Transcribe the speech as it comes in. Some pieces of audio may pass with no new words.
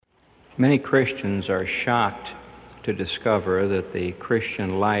Many Christians are shocked to discover that the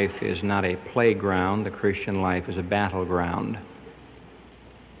Christian life is not a playground, the Christian life is a battleground.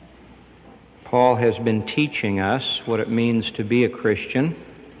 Paul has been teaching us what it means to be a Christian.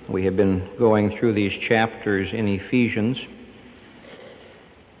 We have been going through these chapters in Ephesians.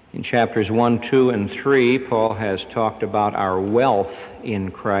 In chapters 1, 2, and 3, Paul has talked about our wealth in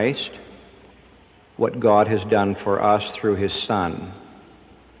Christ, what God has done for us through His Son.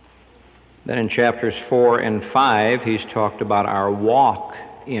 Then in chapters 4 and 5, he's talked about our walk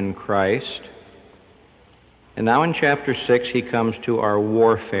in Christ. And now in chapter 6, he comes to our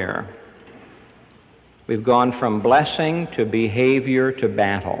warfare. We've gone from blessing to behavior to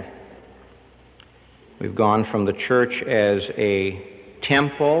battle. We've gone from the church as a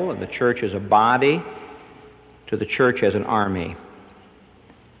temple, and the church as a body, to the church as an army.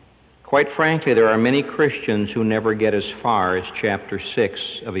 Quite frankly, there are many Christians who never get as far as chapter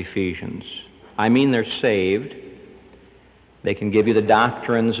 6 of Ephesians. I mean, they're saved. They can give you the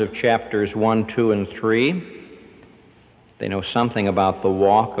doctrines of chapters 1, 2, and 3. They know something about the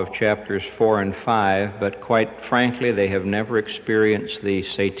walk of chapters 4 and 5, but quite frankly, they have never experienced the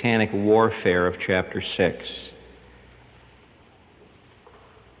satanic warfare of chapter 6.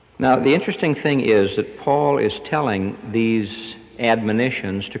 Now, the interesting thing is that Paul is telling these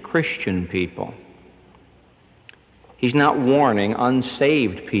admonitions to Christian people. He's not warning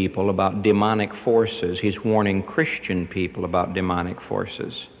unsaved people about demonic forces. He's warning Christian people about demonic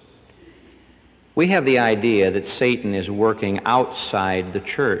forces. We have the idea that Satan is working outside the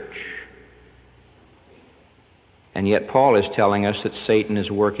church. And yet Paul is telling us that Satan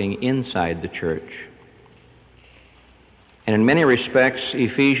is working inside the church. And in many respects,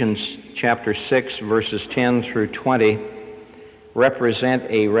 Ephesians chapter 6, verses 10 through 20, represent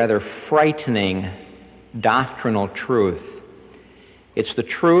a rather frightening doctrinal truth. It's the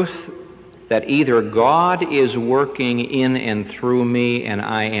truth that either God is working in and through me and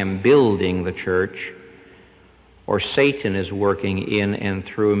I am building the church, or Satan is working in and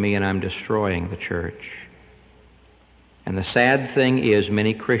through me and I'm destroying the church. And the sad thing is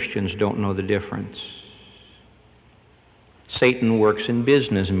many Christians don't know the difference. Satan works in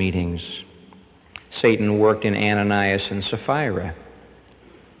business meetings. Satan worked in Ananias and Sapphira.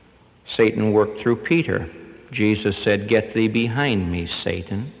 Satan worked through Peter. Jesus said, "Get thee behind me,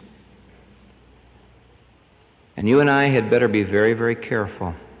 Satan." And you and I had better be very, very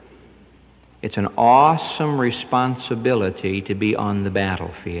careful. It's an awesome responsibility to be on the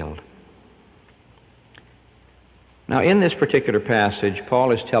battlefield. Now, in this particular passage,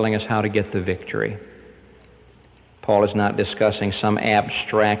 Paul is telling us how to get the victory. Paul is not discussing some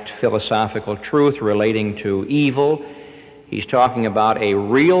abstract philosophical truth relating to evil. He's talking about a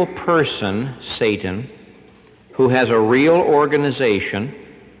real person, Satan, who has a real organization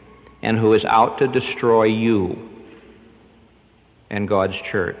and who is out to destroy you and God's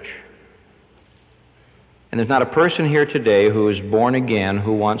church. And there's not a person here today who is born again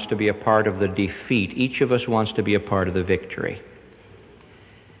who wants to be a part of the defeat. Each of us wants to be a part of the victory.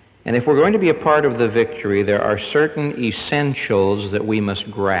 And if we're going to be a part of the victory, there are certain essentials that we must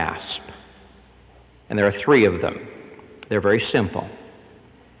grasp. And there are 3 of them. They're very simple.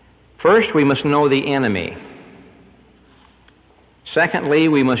 First, we must know the enemy. Secondly,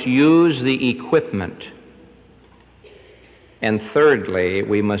 we must use the equipment. And thirdly,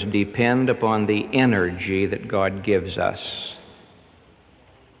 we must depend upon the energy that God gives us.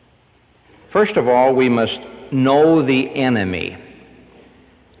 First of all, we must know the enemy.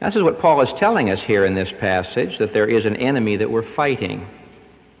 This is what Paul is telling us here in this passage, that there is an enemy that we're fighting.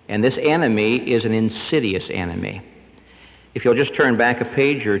 And this enemy is an insidious enemy. If you'll just turn back a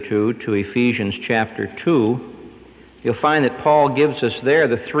page or two to Ephesians chapter 2, you'll find that Paul gives us there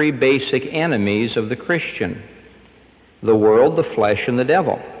the 3 basic enemies of the Christian: the world, the flesh, and the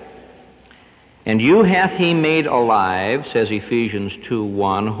devil. And you hath he made alive, says Ephesians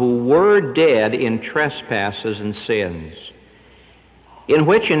 2:1, who were dead in trespasses and sins, in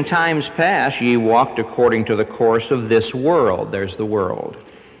which in times past ye walked according to the course of this world. There's the world.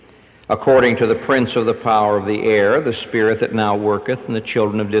 According to the prince of the power of the air, the spirit that now worketh in the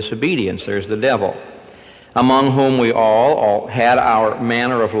children of disobedience. There's the devil. Among whom we all had our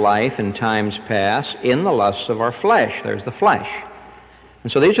manner of life in times past in the lusts of our flesh. There's the flesh.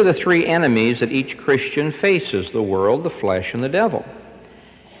 And so these are the 3 enemies that each Christian faces: the world, the flesh, and the devil.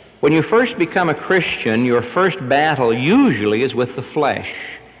 When you first become a Christian, your first battle usually is with the flesh,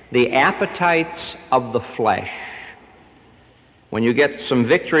 the appetites of the flesh. When you get some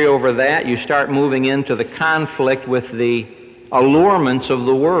victory over that, you start moving into the conflict with the allurements of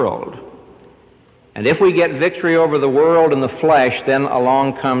the world. And if we get victory over the world and the flesh, then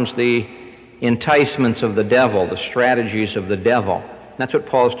along comes the enticements of the devil, the strategies of the devil. That's what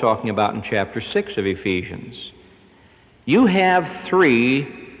Paul's talking about in chapter 6 of Ephesians. You have three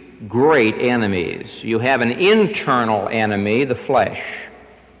great enemies. You have an internal enemy, the flesh,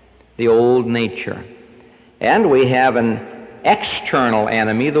 the old nature. And we have an external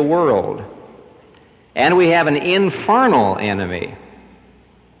enemy, the world. And we have an infernal enemy,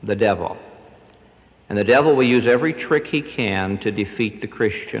 the devil. And the devil will use every trick he can to defeat the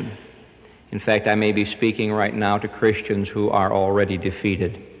Christian. In fact, I may be speaking right now to Christians who are already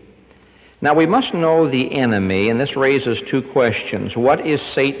defeated. Now, we must know the enemy, and this raises two questions. What is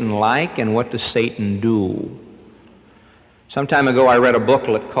Satan like, and what does Satan do? Some time ago, I read a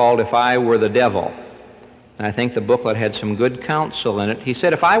booklet called If I Were the Devil. And I think the booklet had some good counsel in it. He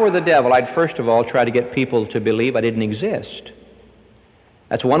said, if I were the devil, I'd first of all try to get people to believe I didn't exist.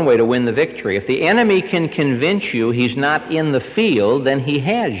 That's one way to win the victory. If the enemy can convince you he's not in the field, then he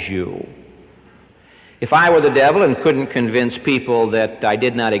has you. If I were the devil and couldn't convince people that I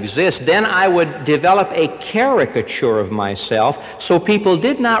did not exist, then I would develop a caricature of myself so people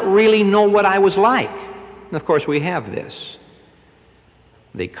did not really know what I was like. And of course, we have this.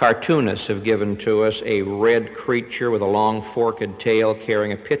 The cartoonists have given to us a red creature with a long forked tail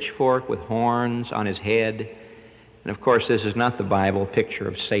carrying a pitchfork with horns on his head. And of course, this is not the Bible picture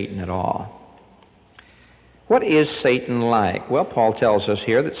of Satan at all. What is Satan like? Well, Paul tells us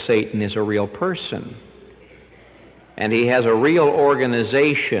here that Satan is a real person. And he has a real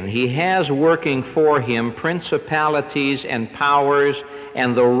organization. He has working for him principalities and powers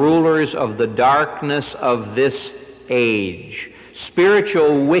and the rulers of the darkness of this age.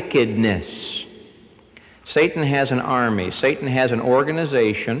 Spiritual wickedness. Satan has an army. Satan has an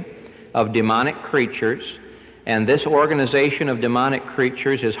organization of demonic creatures, and this organization of demonic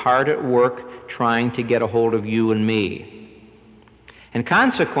creatures is hard at work trying to get a hold of you and me. And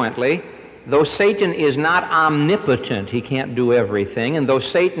consequently, though Satan is not omnipotent, he can't do everything, and though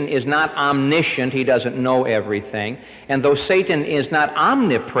Satan is not omniscient, he doesn't know everything, and though Satan is not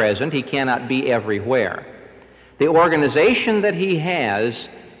omnipresent, he cannot be everywhere. The organization that he has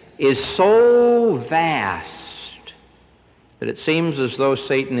is so vast that it seems as though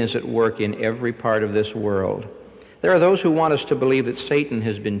Satan is at work in every part of this world. There are those who want us to believe that Satan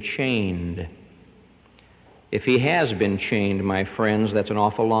has been chained. If he has been chained, my friends, that's an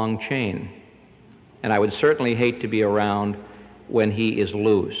awful long chain. And I would certainly hate to be around when he is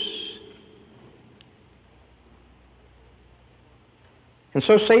loose. And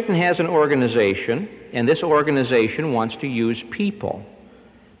so Satan has an organization, and this organization wants to use people.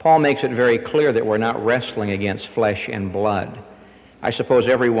 Paul makes it very clear that we're not wrestling against flesh and blood. I suppose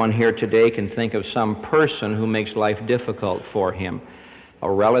everyone here today can think of some person who makes life difficult for him.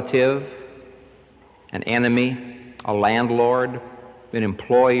 A relative, an enemy, a landlord, an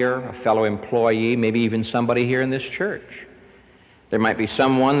employer, a fellow employee, maybe even somebody here in this church. There might be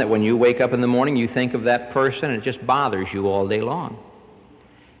someone that when you wake up in the morning, you think of that person and it just bothers you all day long.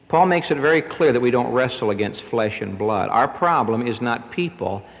 Paul makes it very clear that we don't wrestle against flesh and blood. Our problem is not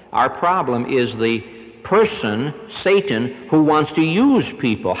people. Our problem is the person, Satan, who wants to use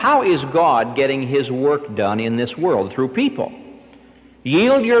people. How is God getting his work done in this world? Through people.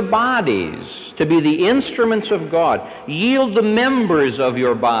 Yield your bodies to be the instruments of God. Yield the members of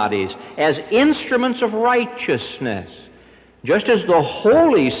your bodies as instruments of righteousness. Just as the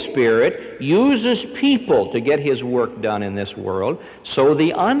Holy Spirit uses people to get his work done in this world, so the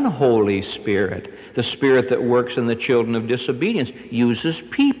unholy spirit, the spirit that works in the children of disobedience, uses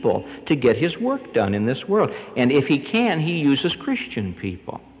people to get his work done in this world. And if he can, he uses Christian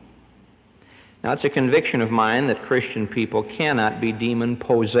people. Now, it's a conviction of mine that Christian people cannot be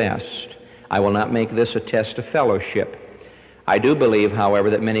demon-possessed. I will not make this a test of fellowship. I do believe, however,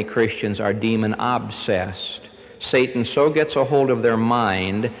 that many Christians are demon-obsessed. Satan so gets a hold of their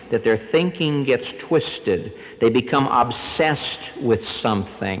mind that their thinking gets twisted. They become obsessed with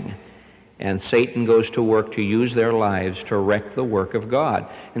something. And Satan goes to work to use their lives to wreck the work of God.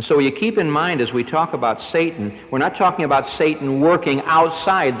 And so you keep in mind as we talk about Satan, we're not talking about Satan working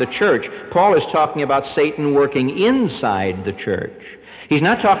outside the church. Paul is talking about Satan working inside the church. He's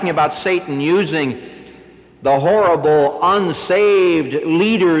not talking about Satan using the horrible, unsaved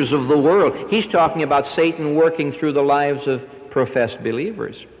leaders of the world. He's talking about Satan working through the lives of professed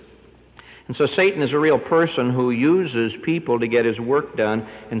believers. And so Satan is a real person who uses people to get his work done,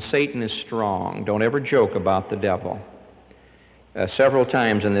 and Satan is strong. Don't ever joke about the devil. Several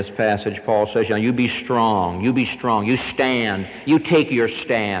times in this passage, Paul says, you be strong, you stand, you take your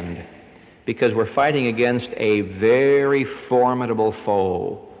stand, because we're fighting against a very formidable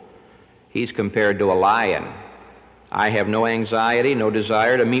foe. He's compared to a lion. I have no anxiety, no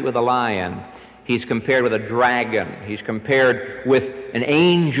desire to meet with a lion. He's compared with a dragon. He's compared with an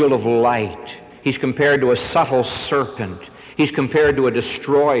angel of light. He's compared to a subtle serpent. He's compared to a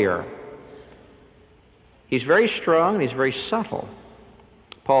destroyer. He's very strong and he's very subtle.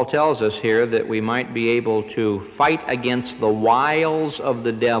 Paul tells us here that we might be able to fight against the wiles of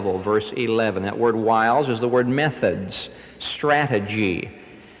the devil, verse 11. That word wiles is the word methods, strategy,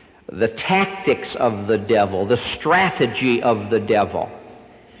 the tactics of the devil, the strategy of the devil.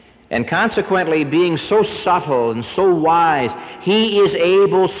 And consequently, being so subtle and so wise, he is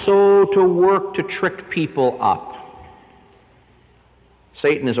able so to work to trick people up.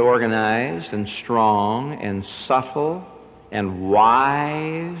 Satan is organized and strong and subtle and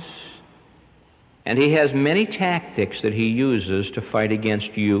wise, and he has many tactics that he uses to fight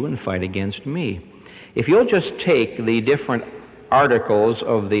against you and fight against me. If you'll just take the different articles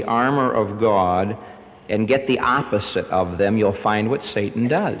of the armor of God and get the opposite of them, you'll find what Satan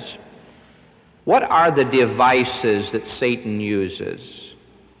does. What are the devices that Satan uses?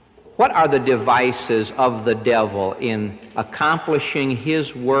 What are the devices of the devil in accomplishing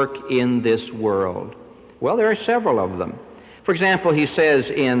his work in this world? Well, there are several of them. For example, he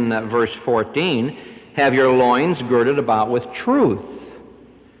says in verse 14, have your loins girded about with truth,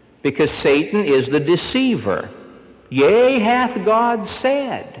 because Satan is the deceiver. Yea, hath God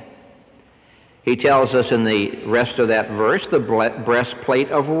said. He tells us in the rest of that verse, the breastplate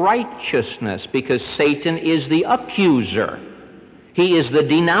of righteousness, because Satan is the accuser. He is the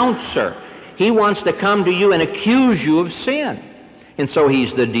denouncer. He wants to come to you and accuse you of sin. And so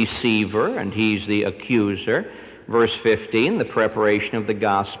he's the deceiver and he's the accuser. Verse 15, the preparation of the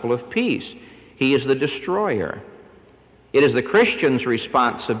gospel of peace. He is the destroyer. It is the Christian's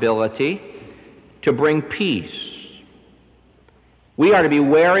responsibility to bring peace. We are to be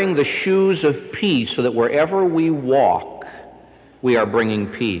wearing the shoes of peace so that wherever we walk, we are bringing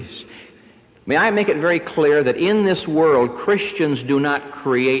peace. May I make it very clear that in this world, Christians do not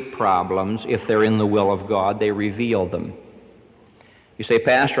create problems if they're in the will of God. They reveal them. You say,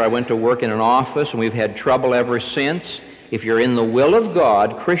 Pastor, I went to work in an office and we've had trouble ever since. If you're in the will of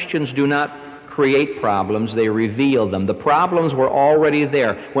God, Christians do not create problems, they reveal them. The problems were already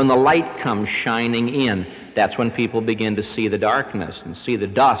there. When the light comes shining in, that's when people begin to see the darkness and see the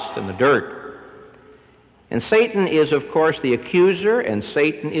dust and the dirt. And Satan is, of course, the accuser, and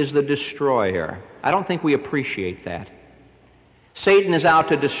Satan is the destroyer. I don't think we appreciate that. Satan is out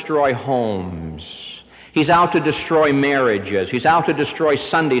to destroy homes. He's out to destroy marriages. He's out to destroy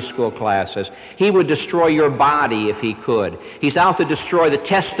Sunday school classes. He would destroy your body if he could. He's out to destroy the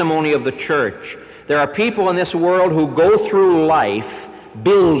testimony of the church. There are people in this world who go through life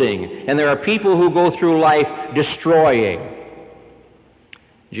building, and there are people who go through life destroying.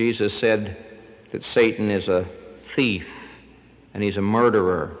 Jesus said that Satan is a thief, and he's a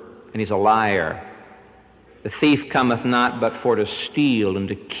murderer, and he's a liar. The thief cometh not but for to steal and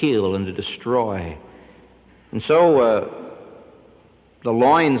to kill and to destroy. And so the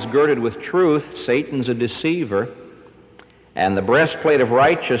loins girded with truth, Satan's a deceiver, and the breastplate of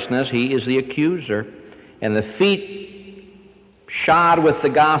righteousness, he is the accuser, and the feet shod with the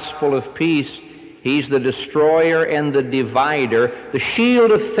gospel of peace, he's the destroyer and the divider. The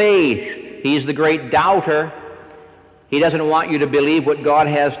shield of faith, he's the great doubter. He doesn't want you to believe what God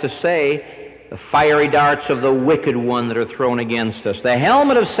has to say. The fiery darts of the wicked one that are thrown against us. The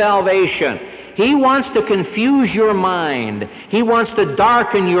helmet of salvation. He wants to confuse your mind. He wants to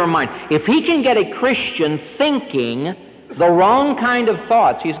darken your mind. If he can get a Christian thinking the wrong kind of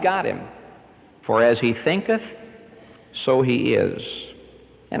thoughts, he's got him. For as he thinketh, so he is.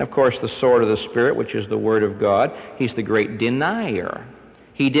 And of course, the sword of the Spirit, which is the Word of God, he's the great denier.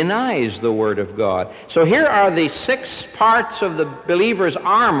 He denies the Word of God. So here are the 6 parts of the believer's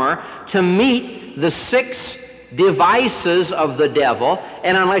armor to meet the 6 devices of the devil,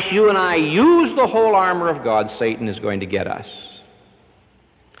 and unless you and I use the whole armor of God, Satan is going to get us.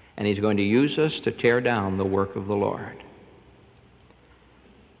 And he's going to use us to tear down the work of the Lord.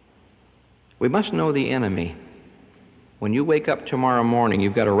 We must know the enemy. When you wake up tomorrow morning,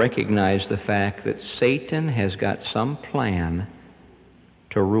 you've got to recognize the fact that Satan has got some plan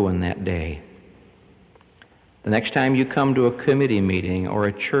to ruin that day. The next time you come to a committee meeting or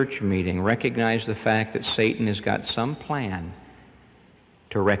a church meeting, recognize the fact that Satan has got some plan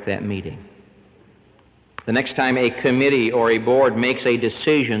to wreck that meeting. The next time a committee or a board makes a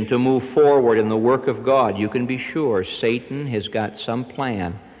decision to move forward in the work of God, you can be sure Satan has got some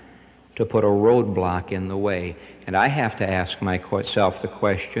plan to put a roadblock in the way. And I have to ask myself the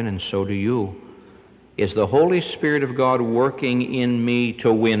question, and so do you, Is the Holy Spirit of God working in me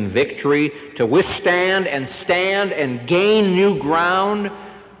to win victory, to withstand and stand and gain new ground?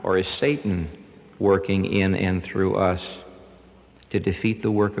 Or is Satan working in and through us to defeat the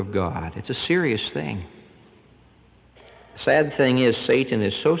work of God? It's a serious thing. The sad thing is, Satan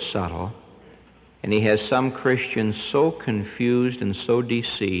is so subtle, and he has some Christians so confused and so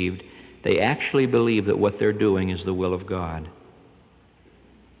deceived, they actually believe that what they're doing is the will of God.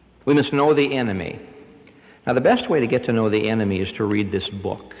 We must know the enemy. Now, the best way to get to know the enemy is to read this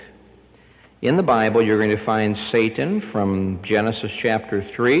book. In the Bible, you're going to find Satan from Genesis chapter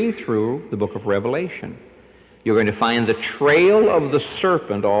 3 through the book of Revelation. You're going to find the trail of the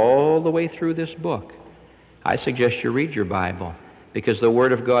serpent all the way through this book. I suggest you read your Bible, because the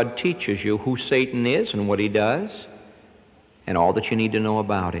Word of God teaches you who Satan is and what he does, and all that you need to know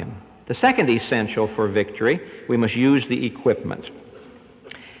about him. The second essential for victory, we must use the equipment.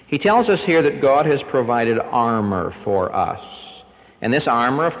 He tells us here that God has provided armor for us. And this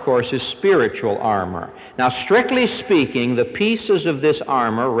armor, of course, is spiritual armor. Now, strictly speaking, the pieces of this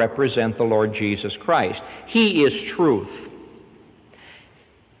armor represent the Lord Jesus Christ. He is truth.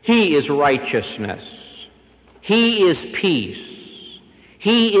 He is righteousness. He is peace.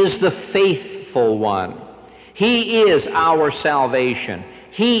 He is the faithful one. He is our salvation.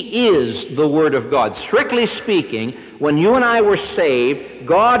 He is the Word of God. Strictly speaking, when you and I were saved,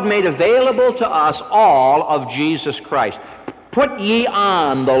 God made available to us all of Jesus Christ. Put ye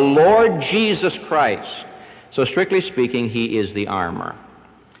on the Lord Jesus Christ. So strictly speaking, He is the armor.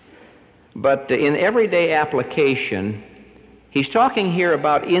 But in everyday application, He's talking here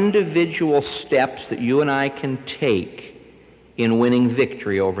about individual steps that you and I can take in winning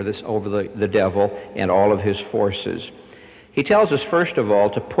victory over the devil and all of his forces. He tells us, first of all,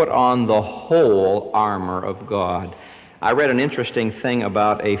 to put on the whole armor of God. I read an interesting thing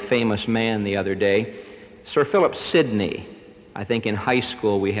about a famous man the other day, Sir Philip Sidney. I think in high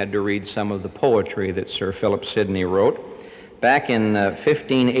school we had to read some of the poetry that Sir Philip Sidney wrote. Back in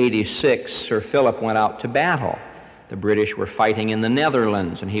 1586, Sir Philip went out to battle. The British were fighting in the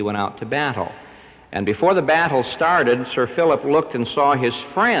Netherlands, and he went out to battle. And before the battle started, Sir Philip looked and saw his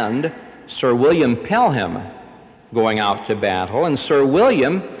friend, Sir William Pelham, going out to battle, and Sir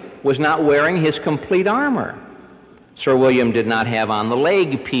William was not wearing his complete armor. Sir William did not have on the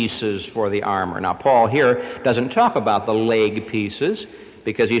leg pieces for the armor. Now, Paul here doesn't talk about the leg pieces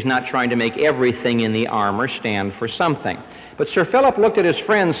because he's not trying to make everything in the armor stand for something. But Sir Philip looked at his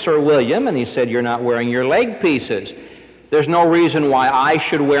friend, Sir William, and he said, "You're not wearing your leg pieces. There's no reason why I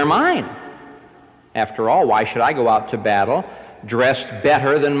should wear mine. After all, why should I go out to battle dressed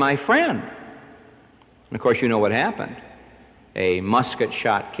better than my friend?" And of course, you know what happened. A musket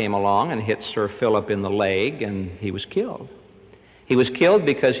shot came along and hit Sir Philip in the leg, and he was killed. He was killed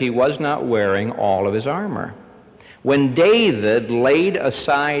because he was not wearing all of his armor. When David laid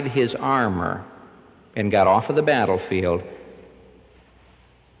aside his armor and got off of the battlefield,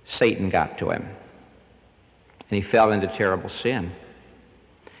 Satan got to him, and he fell into terrible sin.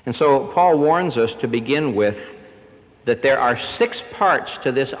 And so Paul warns us to begin with that there are 6 parts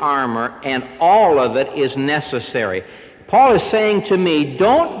to this armor, and all of it is necessary. Paul is saying to me,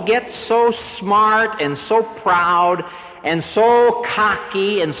 don't get so smart and so proud and so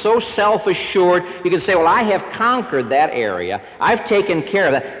cocky and so self-assured. You can say, well, I have conquered that area. I've taken care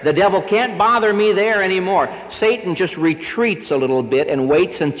of that. The devil can't bother me there anymore. Satan just retreats a little bit and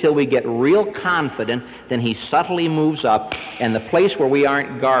waits until we get real confident. Then he subtly moves up, and the place where we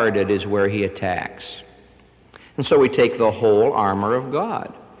aren't guarded is where he attacks. And so we take the whole armor of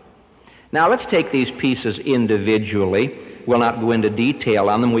God. Now, let's take these pieces individually. We'll not go into detail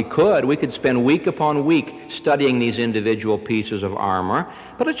on them. We could spend week upon week studying these individual pieces of armor,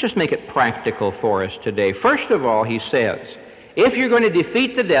 but let's just make it practical for us today. First of all, he says, if you're going to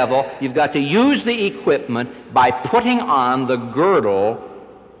defeat the devil, you've got to use the equipment by putting on the girdle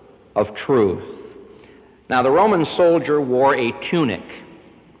of truth. Now, the Roman soldier wore a tunic,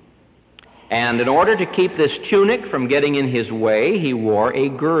 and in order to keep this tunic from getting in his way, he wore a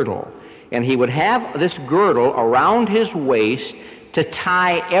girdle. And he would have this girdle around his waist to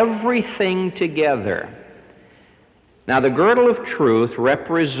tie everything together. Now, the girdle of truth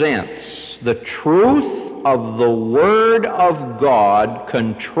represents the truth of the Word of God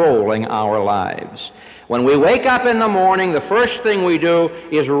controlling our lives. When we wake up in the morning, the first thing we do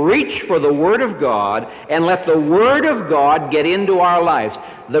is reach for the Word of God and let the Word of God get into our lives.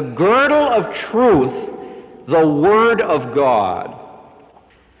 The girdle of truth, the Word of God.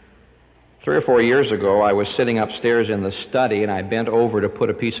 3 or 4 years ago, I was sitting upstairs in the study, and I bent over to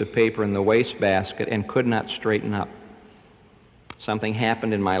put a piece of paper in the wastebasket and could not straighten up. Something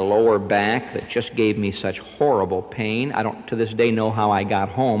happened in my lower back that just gave me such horrible pain. I don't to this day know how I got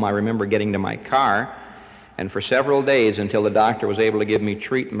home. I remember getting to my car, and for several days until the doctor was able to give me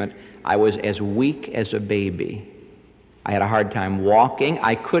treatment, I was as weak as a baby. I had a hard time walking.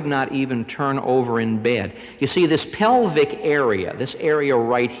 I could not even turn over in bed. You see, this pelvic area, this area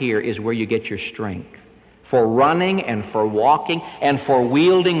right here, is where you get your strength for running and for walking and for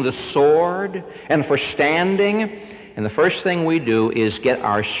wielding the sword and for standing. And the first thing we do is get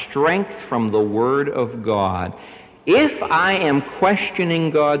our strength from the Word of God. If I am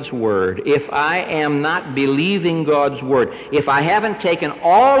questioning God's Word, if I am not believing God's Word, if I haven't taken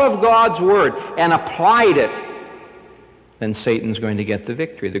all of God's Word and applied it, then Satan's going to get the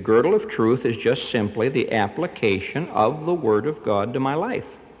victory. The girdle of truth is just simply the application of the Word of God to my life.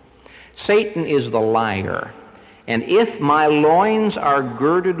 Satan is the liar. And if my loins are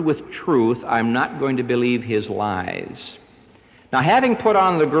girded with truth, I'm not going to believe his lies. Now, having put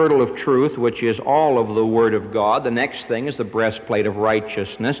on the girdle of truth, which is all of the Word of God, the next thing is the breastplate of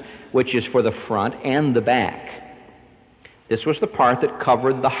righteousness, which is for the front and the back. This was the part that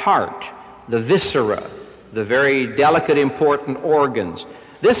covered the heart, the viscera, the very delicate, important organs.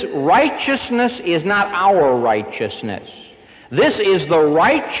 This righteousness is not our righteousness. This is the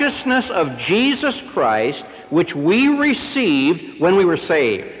righteousness of Jesus Christ, which we received when we were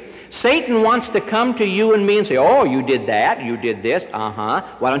saved. Satan wants to come to you and me and say, oh, you did that, you did this,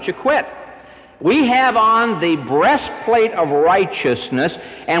 why don't you quit? We have on the breastplate of righteousness,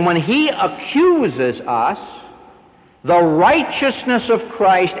 and when he accuses us, the righteousness of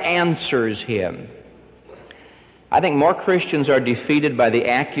Christ answers him. I think more Christians are defeated by the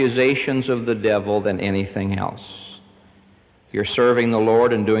accusations of the devil than anything else. You're serving the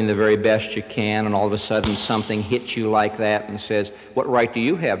Lord and doing the very best you can, and all of a sudden something hits you like that and says, what right do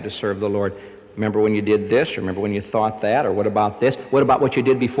you have to serve the Lord? Remember when you did this? Remember when you thought that? Or what about this? What about what you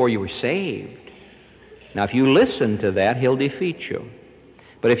did before you were saved? Now, if you listen to that, he'll defeat you.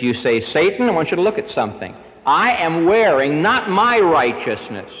 But if you say, Satan, I want you to look at something. I am wearing not my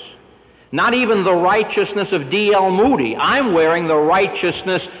righteousness, not even the righteousness of D.L. Moody. I'm wearing the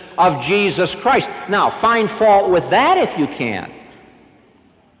righteousness of Jesus Christ. Now, find fault with that if you can.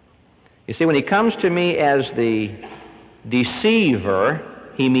 You see, when he comes to me as the deceiver,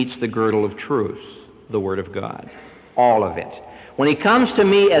 he meets the girdle of truth, the Word of God, all of it. When he comes to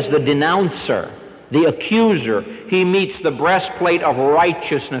me as the denouncer, the accuser, he meets the breastplate of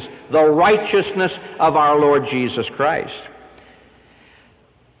righteousness, the righteousness of our Lord Jesus Christ.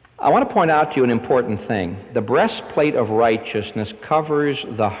 I want to point out to you an important thing. The breastplate of righteousness covers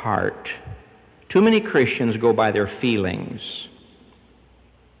the heart. Too many Christians go by their feelings.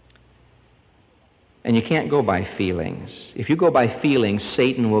 And you can't go by feelings. If you go by feelings,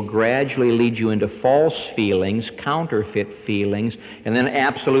 Satan will gradually lead you into false feelings, counterfeit feelings, and then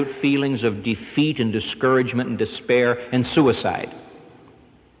absolute feelings of defeat and discouragement and despair and suicide.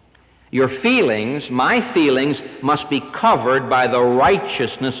 Your feelings, my feelings, must be covered by the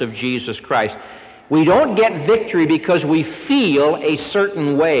righteousness of Jesus Christ. We don't get victory because we feel a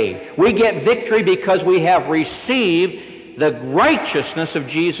certain way. We get victory because we have received the righteousness of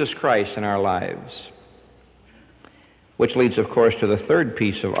Jesus Christ in our lives. Which leads, of course, to the third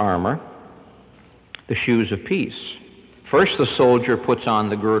piece of armor, the shoes of peace. First, the soldier puts on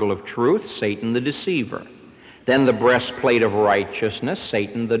the girdle of truth, Satan the deceiver. Then the breastplate of righteousness,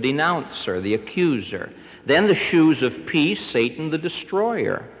 Satan the denouncer, the accuser. Then the shoes of peace, Satan the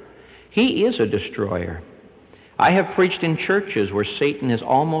destroyer. He is a destroyer. I have preached in churches where Satan has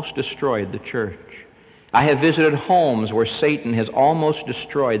almost destroyed the church. I have visited homes where Satan has almost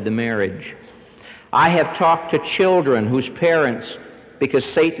destroyed the marriage. I have talked to children whose parents, because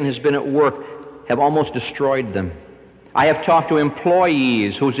Satan has been at work, have almost destroyed them. I have talked to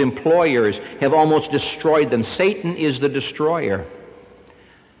employees whose employers have almost destroyed them. Satan is the destroyer.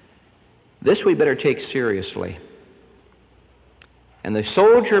 This we better take seriously. And the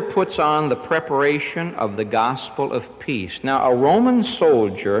soldier puts on the preparation of the gospel of peace. Now, a Roman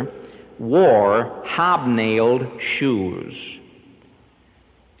soldier wore hobnailed shoes.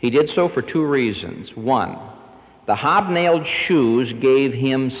 He did so for two reasons. One, the hobnailed shoes gave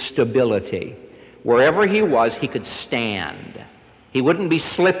him stability. Wherever he was, he could stand. He wouldn't be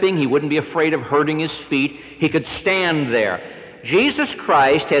slipping. He wouldn't be afraid of hurting his feet. He could stand there. Jesus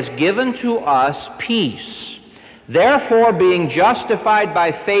Christ has given to us peace. Therefore, being justified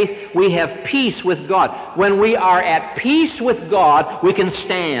by faith, we have peace with God. When we are at peace with God, we can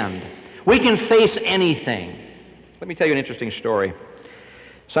stand. We can face anything. Let me tell you an interesting story.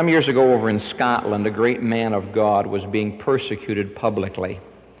 Some years ago over in Scotland, a great man of God was being persecuted publicly.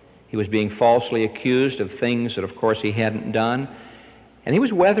 He was being falsely accused of things that, of course, he hadn't done. And he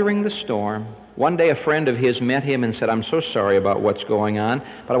was weathering the storm. One day a friend of his met him and said, "I'm so sorry about what's going on,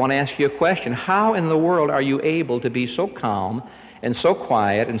 but I want to ask you a question. How in the world are you able to be so calm and so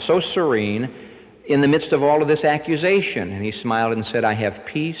quiet and so serene in the midst of all of this accusation?" And he smiled and said, "I have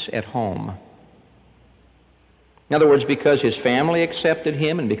peace at home." In other words, because his family accepted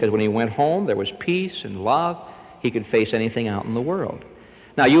him and because when he went home there was peace and love, he could face anything out in the world.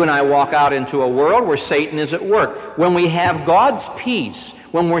 Now, you and I walk out into a world where Satan is at work. When we have God's peace,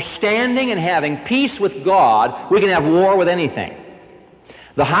 when we're standing and having peace with God, we can have war with anything.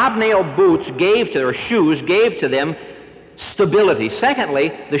 The hobnail boots shoes gave to them stability.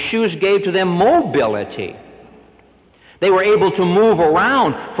 Secondly, the shoes gave to them mobility. They were able to move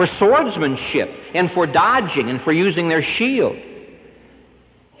around for swordsmanship and for dodging and for using their shield.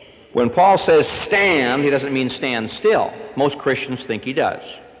 When Paul says stand, he doesn't mean stand still. Most Christians think he does.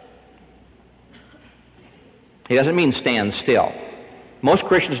 He doesn't mean stand still. Most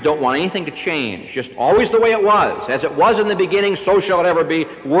Christians don't want anything to change, just always the way it was. As it was in the beginning, so shall it ever be,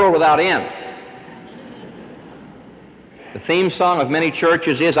 world without end. The theme song of many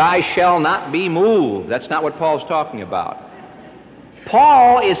churches is, "I shall not be moved." That's not what Paul's talking about.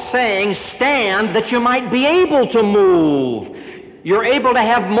 Paul is saying, stand that you might be able to move. You're able to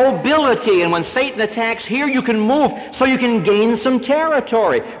have mobility, and when Satan attacks here, you can move so you can gain some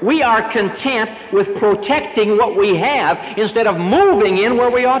territory. We are content with protecting what we have instead of moving in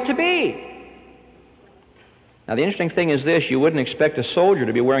where we ought to be. Now, the interesting thing is this: you wouldn't expect a soldier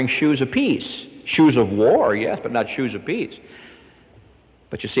to be wearing shoes of peace. Shoes of war, yes, but not shoes of peace.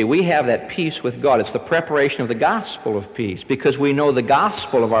 But you see, we have that peace with God. It's the preparation of the gospel of peace, because we know the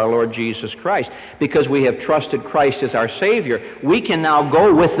gospel of our Lord Jesus Christ. Because we have trusted Christ as our Savior, we can now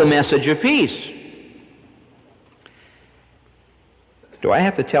go with the message of peace. Do I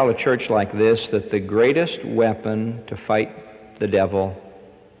have to tell a church like this that the greatest weapon to fight the devil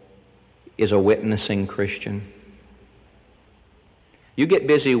is a witnessing Christian? You get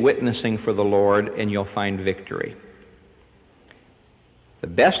busy witnessing for the Lord and you'll find victory. The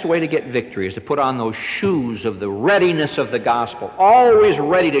best way to get victory is to put on those shoes of the readiness of the gospel, always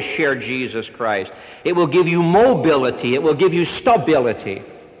ready to share Jesus Christ. It will give you mobility. It will give you stability.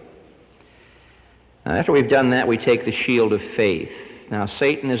 Now, after we've done that, we take the shield of faith. Now,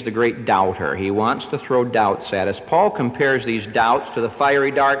 Satan is the great doubter. He wants to throw doubts at us. Paul compares these doubts to the fiery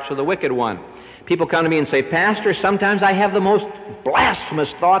darts of the wicked one. People come to me and say, "Pastor, sometimes I have the most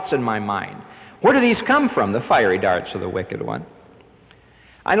blasphemous thoughts in my mind." Where do these come from, the fiery darts of the wicked one?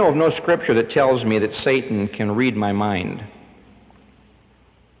 I know of no scripture that tells me that Satan can read my mind.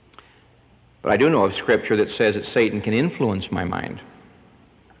 But I do know of scripture that says that Satan can influence my mind.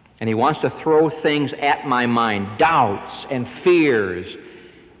 And he wants to throw things at my mind, doubts and fears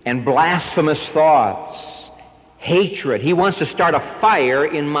and blasphemous thoughts, hatred. He wants to start a fire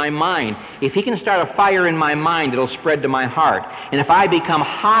in my mind. If he can start a fire in my mind, it'll spread to my heart. And if I become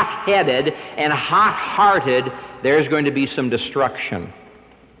hot-headed and hot-hearted, there's going to be some destruction.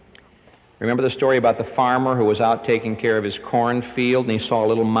 Remember the story about the farmer who was out taking care of his cornfield, and he saw a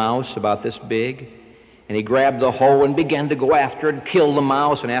little mouse about this big? And he grabbed the hoe and began to go after it and kill the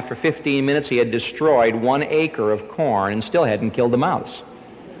mouse, and after 15 minutes he had destroyed 1 acre of corn and still hadn't killed the mouse.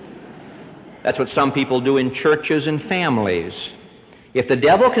 That's what some people do in churches and families. If the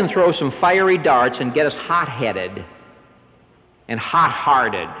devil can throw some fiery darts and get us hot-headed and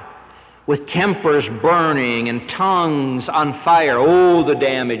hot-hearted, with tempers burning and tongues on fire, oh, the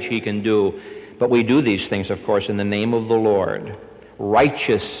damage he can do. But we do these things, of course, in the name of the Lord.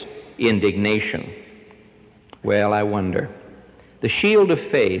 Righteous indignation. Well, I wonder. The shield of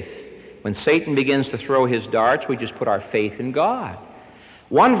faith, when Satan begins to throw his darts, we just put our faith in God.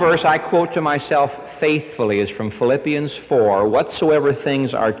 One verse I quote to myself faithfully is from Philippians 4, "Whatsoever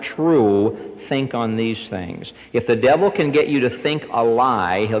things are true, think on these things." If the devil can get you to think a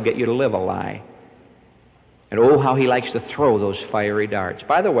lie, he'll get you to live a lie. And oh, how he likes to throw those fiery darts.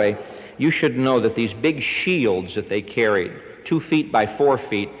 By the way, you should know that these big shields that they carried, 2 feet by 4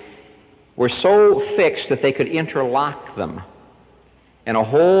 feet, were so fixed that they could interlock them. And a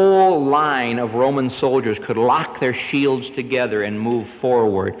whole line of Roman soldiers could lock their shields together and move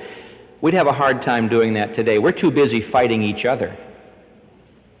forward. We'd have a hard time doing that today. We're too busy fighting each other.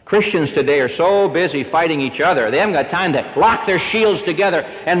 Christians today are so busy fighting each other, they haven't got time to lock their shields together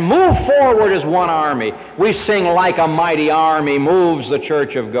and move forward as one army. We sing "Like a Mighty Army Moves the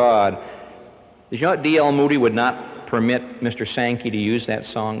Church of God." Did you know that D.L. Moody would not permit Mr. Sankey to use that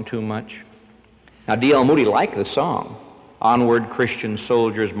song too much? Now, D.L. Moody liked the song, "Onward, Christian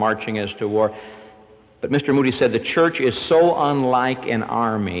soldiers marching as to war." But Mr. Moody said the church is so unlike an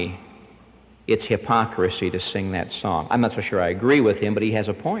army it's hypocrisy to sing that song. I'm not so sure I agree with him, but he has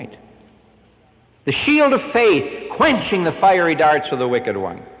a point. The shield of faith, quenching the fiery darts of the wicked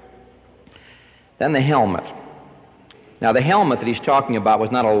one. Then the helmet. Now, the helmet that he's talking about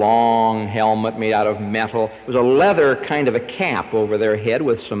was not a long helmet made out of metal. It was a leather kind of a cap over their head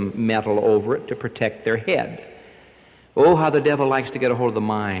with some metal over it to protect their head. Oh, how the devil likes to get a hold of the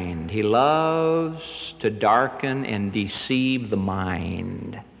mind. He loves to darken and deceive the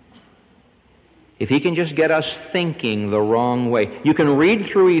mind. If he can just get us thinking the wrong way. You can read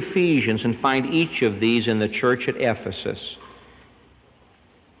through Ephesians and find each of these in the church at Ephesus.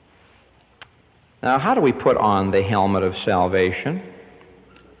 Now, how do we put on the helmet of salvation?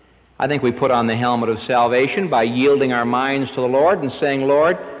 I think we put on the helmet of salvation by yielding our minds to the Lord and saying,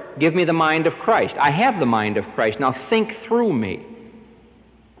 Lord, give me the mind of Christ. I have the mind of Christ. Now think through me.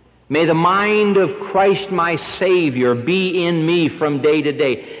 May the mind of Christ, my Savior, be in me from day to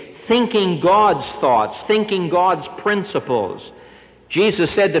day, thinking God's thoughts, thinking God's principles. Jesus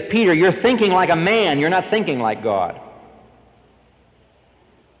said to Peter, you're thinking like a man, you're not thinking like God.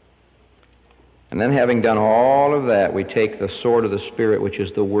 And then having done all of that, we take the sword of the Spirit, which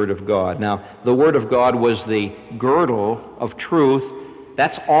is the Word of God. Now, the Word of God was the girdle of truth.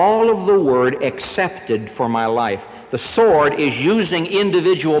 That's all of the Word accepted for my life. The sword is using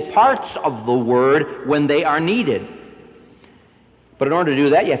individual parts of the Word when they are needed. But in order to do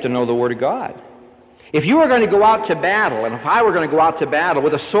that, you have to know the Word of God. If you were going to go out to battle, and if I were going to go out to battle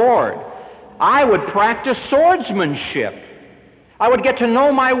with a sword, I would practice swordsmanship. I would get to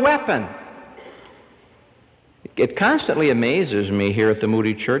know my weapon. It constantly amazes me here at the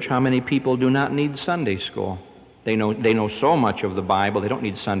Moody Church how many people do not need Sunday school. They know so much of the Bible, they don't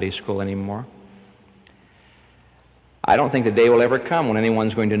need Sunday school anymore. I don't think the day will ever come when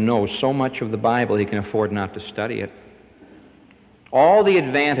anyone's going to know so much of the Bible he can afford not to study it. All the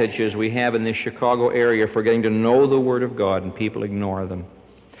advantages we have in this Chicago area for getting to know the Word of God, and people ignore them.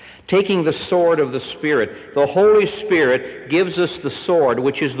 Taking the sword of the Spirit. The Holy Spirit gives us the sword,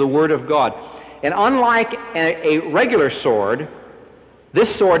 which is the Word of God. And unlike a regular sword,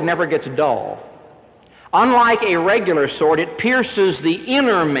 this sword never gets dull. Unlike a regular sword, it pierces the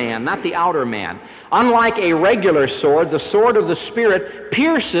inner man, not the outer man. Unlike a regular sword, the sword of the Spirit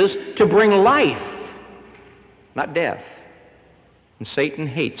pierces to bring life, not death. And Satan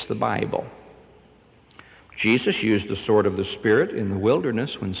hates the Bible. Jesus used the sword of the Spirit in the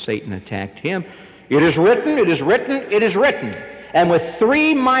wilderness when Satan attacked him. It is written, it is written, it is written. And with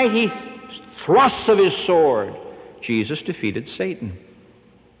three mighty thrusts of his sword, Jesus defeated Satan.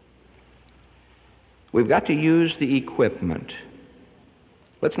 We've got to use the equipment.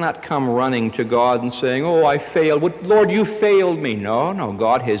 Let's not come running to God and saying, oh, I failed. Lord, you failed me. No,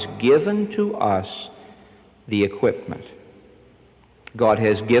 God has given to us the equipment. God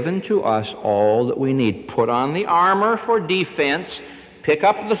has given to us all that we need. Put on the armor for defense, pick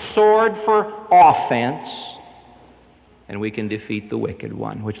up the sword for offense, and we can defeat the wicked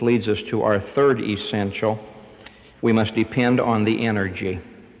one, which leads us to our third essential. We must depend on the energy.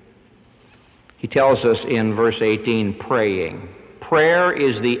 He tells us in verse 18, praying. Prayer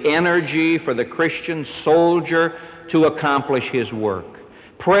is the energy for the Christian soldier to accomplish his work.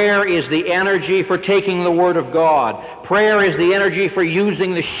 Prayer is the energy for taking the Word of God. Prayer is the energy for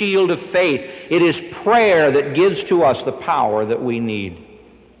using the shield of faith. It is prayer that gives to us the power that we need.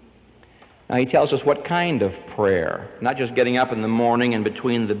 Now he tells us what kind of prayer. Not just getting up in the morning and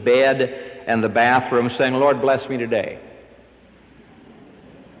between the bed and the bathroom saying, Lord, bless me today.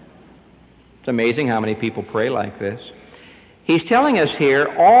 It's amazing how many people pray like this. He's telling us here,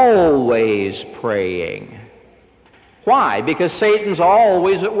 always praying. Why? Because Satan's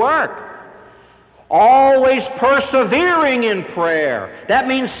always at work. Always persevering in prayer. That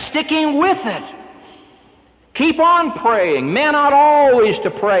means sticking with it. Keep on praying. Men ought always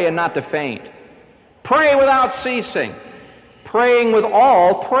to pray and not to faint. Pray without ceasing. Praying with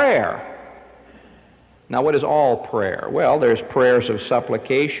all prayer. Now, what is all prayer? Well, there's prayers of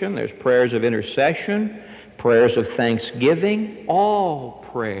supplication, there's prayers of intercession, prayers of thanksgiving, all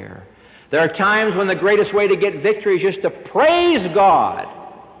prayer. There are times when the greatest way to get victory is just to praise God.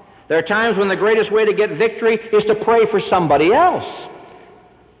 There are times when the greatest way to get victory is to pray for somebody else.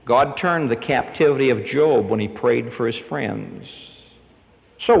 God turned the captivity of Job when he prayed for his friends.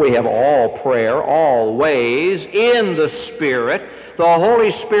 So we have all prayer, always, in the Spirit, the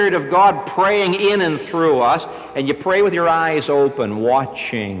Holy Spirit of God praying in and through us, and you pray with your eyes open,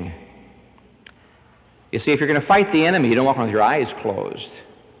 watching. You see, if you're going to fight the enemy, you don't walk around with your eyes closed.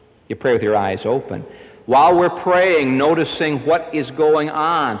 You pray with your eyes open. While we're praying, noticing what is going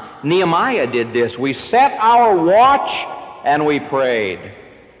on. Nehemiah did this. We set our watch and we prayed.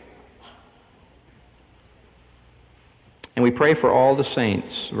 And we pray for all the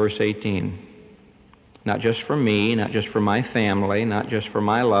saints, verse 18. Not just for me, not just for my family, not just for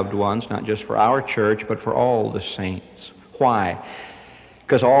my loved ones, not just for our church, but for all the saints. Why?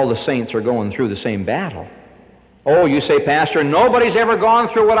 Because all the saints are going through the same battle. Oh, you say, Pastor, nobody's ever gone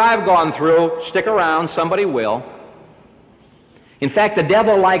through what I've gone through. Stick around, somebody will. In fact, the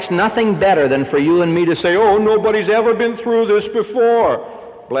devil likes nothing better than for you and me to say, oh, nobody's ever been through this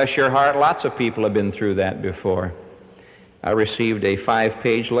before. Bless your heart, lots of people have been through that before. I received a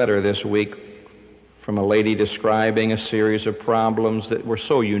 5-page letter this week from a lady describing a series of problems that were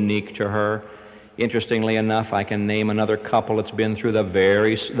so unique to her. Interestingly enough, I can name another couple that's been through the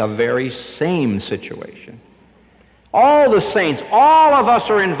very same situation. All the saints, all of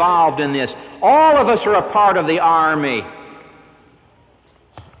us are involved in this. All of us are a part of the army.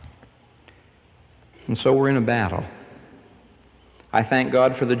 And so we're in a battle. I thank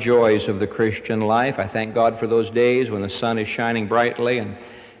God for the joys of the Christian life. I thank God for those days when the sun is shining brightly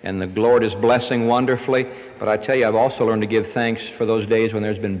and the Lord is blessing wonderfully. But I tell you, I've also learned to give thanks for those days when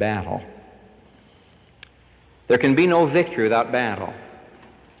there's been battle. There can be no victory without battle.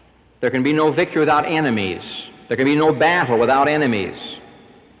 There can be no victory without enemies. There can be no battle without enemies.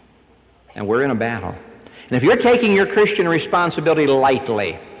 And we're in a battle. And if you're taking your Christian responsibility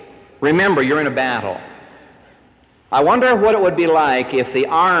lightly, remember you're in a battle. I wonder what it would be like if the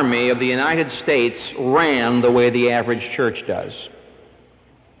army of the United States ran the way the average church does.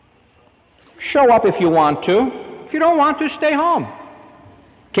 Show up if you want to. If you don't want to, stay home.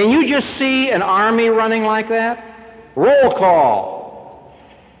 Can you just see an army running like that? Roll call.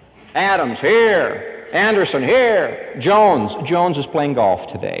 Adams here. Anderson here. Jones is playing golf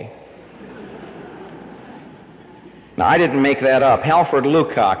today. Now, I didn't make that up. Halford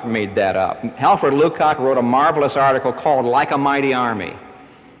Lucock made that up. Halford Lucock wrote a marvelous article called Like a Mighty Army,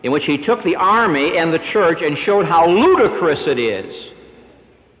 in which he took the army and the church and showed how ludicrous it is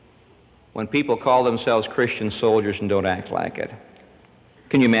when people call themselves Christian soldiers and don't act like it.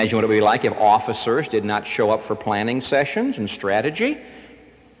 Can you imagine what it would be like if officers did not show up for planning sessions and strategy?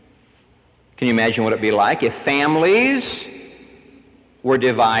 Can you imagine what it would be like if families were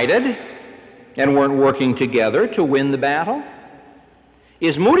divided and weren't working together to win the battle?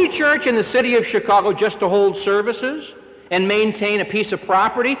 Is Moody Church in the city of Chicago just to hold services and maintain a piece of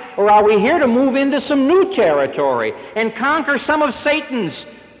property? Or are we here to move into some new territory and conquer some of Satan's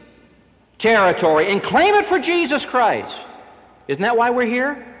territory and claim it for Jesus Christ? Isn't that why we're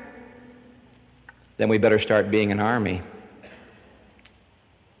here? Then we better start being an army,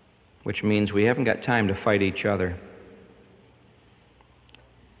 which means we haven't got time to fight each other.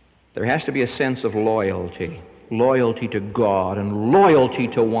 There has to be a sense of loyalty to God and loyalty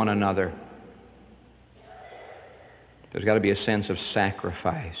to one another. There's got to be a sense of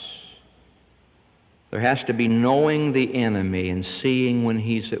sacrifice. There has to be knowing the enemy and seeing when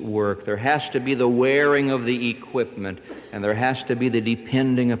he's at work. There has to be the wearing of the equipment, and there has to be the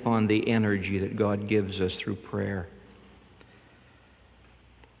depending upon the energy that God gives us through prayer.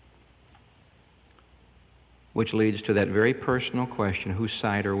 Which leads to that very personal question, whose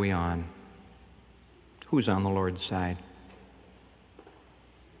side are we on? Who's on the Lord's side?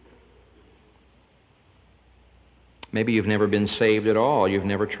 Maybe you've never been saved at all. You've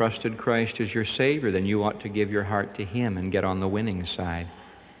never trusted Christ as your Savior. Then you ought to give your heart to Him and get on the winning side.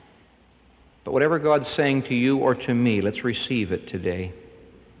 But whatever God's saying to you or to me, let's receive it today.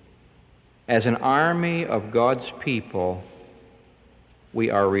 As an army of God's people, we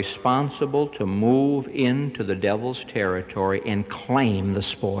are responsible to move into the devil's territory and claim the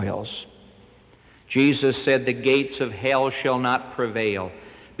spoils. Jesus said, the gates of hell shall not prevail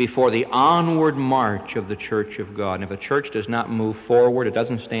before the onward march of the church of God. And if a church does not move forward, it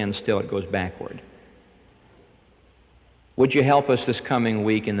doesn't stand still, it goes backward. Would you help us this coming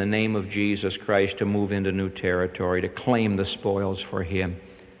week in the name of Jesus Christ to move into new territory, to claim the spoils for Him,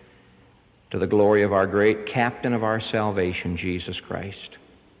 to the glory of our great captain of our salvation, Jesus Christ.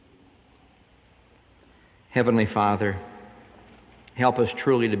 Heavenly Father, help us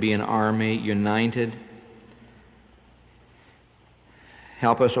truly to be an army united.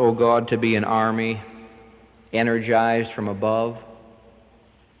 Help us, O God, to be an army energized from above.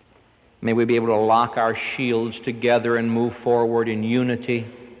 May we be able to lock our shields together and move forward in unity.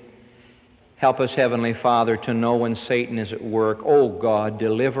 Help us, Heavenly Father, to know when Satan is at work. O God,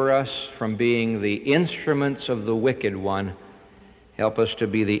 deliver us from being the instruments of the wicked one. Help us to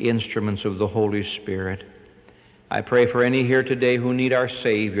be the instruments of the Holy Spirit. I pray for any here today who need our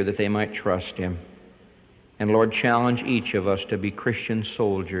Savior, that they might trust Him. And Lord, challenge each of us to be Christian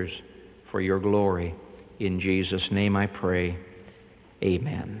soldiers for Your glory. In Jesus' name I pray.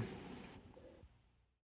 Amen.